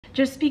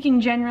just speaking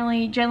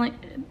generally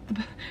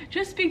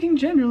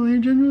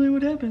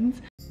what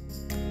happens.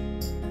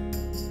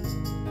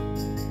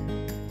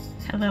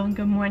 Hello and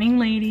good morning,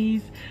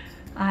 ladies.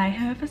 I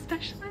have a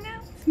special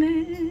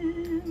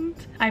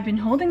announcement. I've been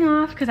holding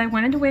off because I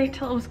wanted to wait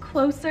till it was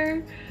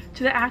closer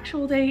to the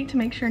actual date to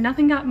make sure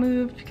nothing got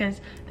moved,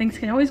 because things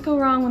can always go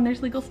wrong when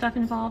there's legal stuff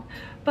involved.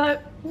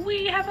 But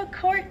we have a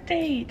court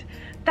date.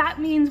 That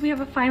means we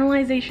have a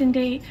finalization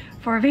date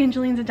for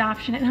Evangeline's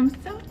adoption, and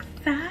I'm so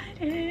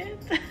excited.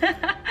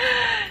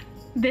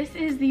 This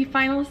is the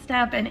final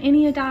step in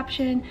any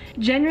adoption.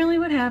 Generally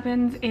what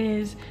happens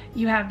is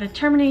you have the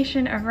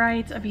termination of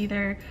rights of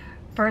either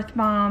birth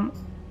mom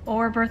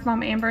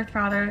and birth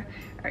father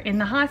are in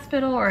the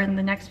hospital or in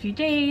the next few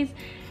days,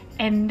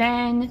 and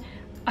then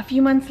a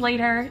few months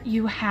later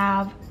you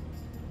have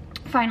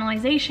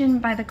finalization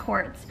by the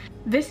courts.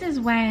 This is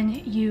when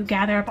you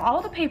gather up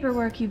all the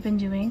paperwork you've been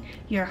doing,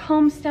 your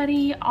home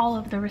study, all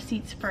of the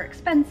receipts for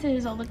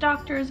expenses, all the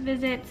doctor's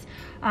visits,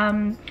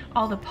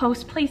 all the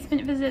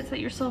post-placement visits that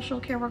your social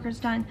care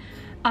worker's done,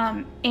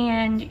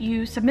 and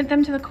you submit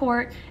them to the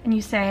court and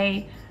you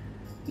say,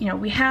 you know,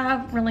 we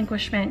have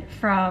relinquishment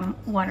from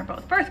one or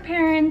both birth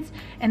parents,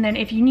 and then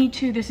if you need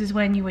to, this is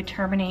when you would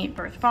terminate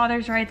birth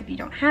father's rights if you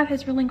don't have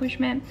his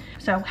relinquishment.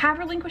 So have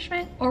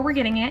relinquishment or we're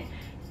getting it.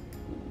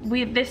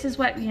 This is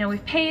what, you know,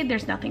 we've paid.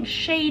 There's nothing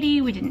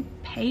shady. We didn't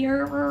pay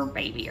her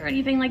baby or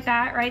anything like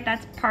that, right?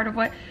 That's part of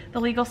what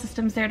the legal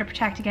system's there to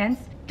protect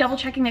against. Double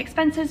checking the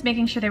expenses,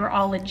 making sure they were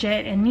all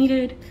legit and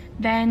needed,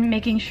 then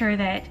making sure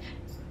that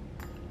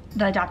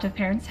the adoptive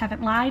parents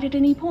haven't lied at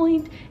any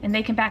point and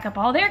they can back up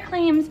all their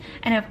claims.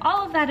 And if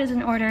all of that is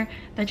in order,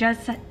 the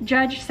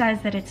judge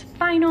says that it's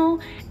final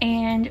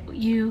and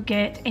you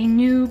get a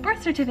new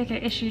birth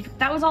certificate issued.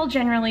 That was all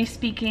generally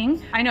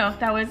speaking. I know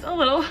that was a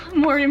little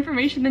more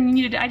information than you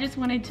needed. I just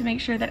wanted to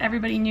make sure that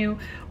everybody knew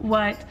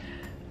what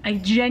a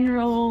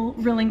general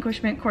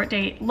relinquishment court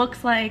date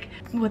looks like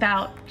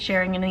without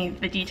sharing any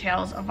of the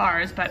details of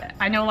ours. But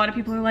I know a lot of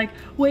people are like,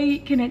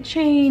 wait, can it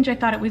change? I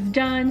thought it was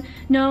done.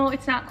 No,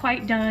 it's not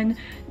quite done.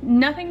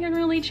 Nothing can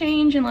really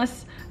change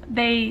unless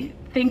they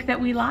think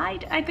that we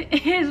lied.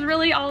 Is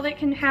really all that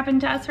can happen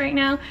to us right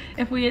now.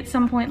 If we at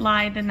some point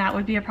lied, then that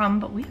would be a problem,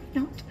 but we have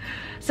not.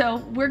 So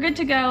we're good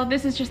to go.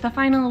 This is just the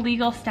final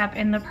legal step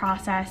in the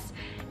process,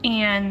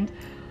 and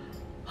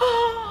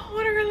oh,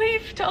 what a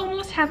relief to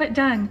almost have it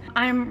done.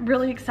 I'm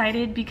really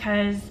excited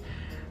because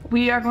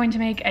we are going to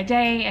make a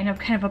day and a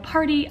kind of a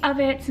party of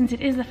it, since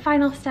it is the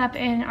final step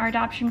in our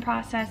adoption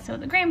process. So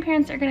the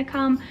grandparents are gonna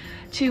come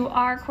to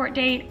our court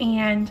date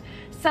and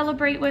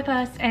celebrate with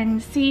us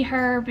and see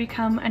her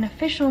become an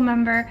official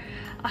member,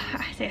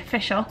 I say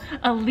official,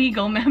 a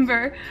legal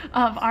member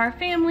of our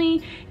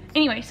family.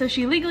 Anyway, so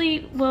she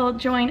legally will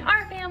join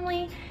our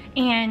family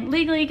and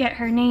legally get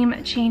her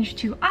name changed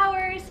to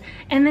ours,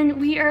 and then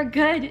we are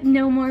good.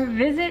 No more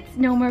visits,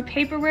 no more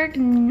paperwork,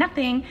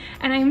 nothing.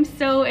 And I'm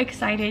so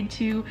excited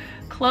to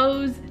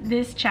close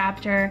this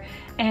chapter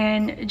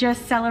and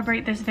just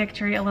celebrate this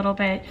victory a little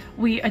bit.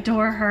 We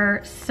adore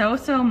her so,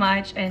 so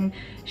much, and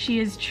she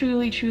is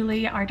truly,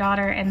 truly our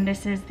daughter, and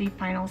this is the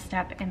final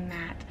step in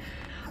that.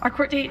 Our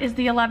court date is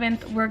the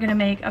 11th. We're gonna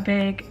make a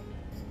big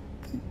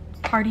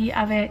party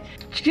of it,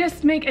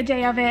 just make a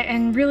day of it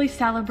and really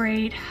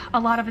celebrate. A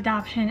lot of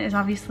adoption is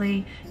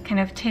obviously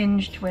kind of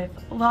tinged with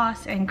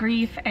loss and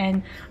grief,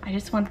 and I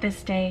just want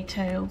this day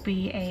to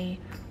be a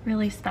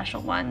really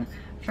special one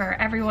for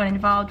everyone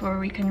involved, where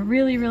we can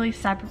really, really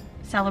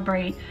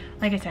celebrate.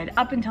 Like I said,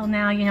 up until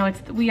now, you know,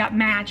 we got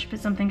matched, but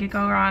something could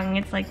go wrong.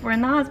 It's like we're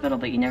in the hospital,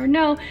 but you never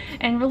know.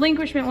 And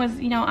relinquishment was,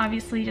 you know,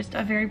 obviously just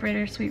a very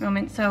bittersweet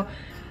moment. So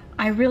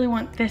I really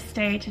want this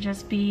day to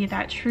just be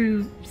that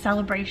true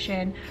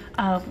celebration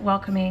of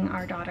welcoming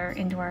our daughter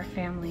into our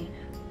family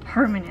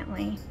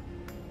permanently.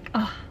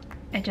 Oh,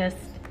 it just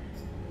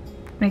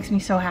makes me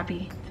so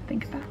happy to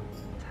think about.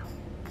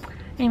 So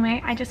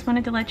anyway, I just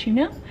wanted to let you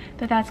know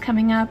that that's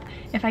coming up.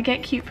 If I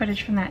get cute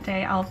footage from that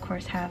day, I'll of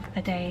course have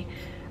a day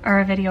or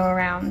a video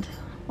around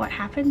what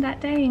happened that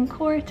day in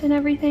court and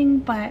everything.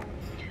 But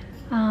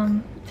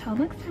till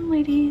next time,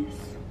 ladies,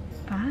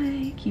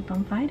 bye. Keep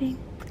on fighting.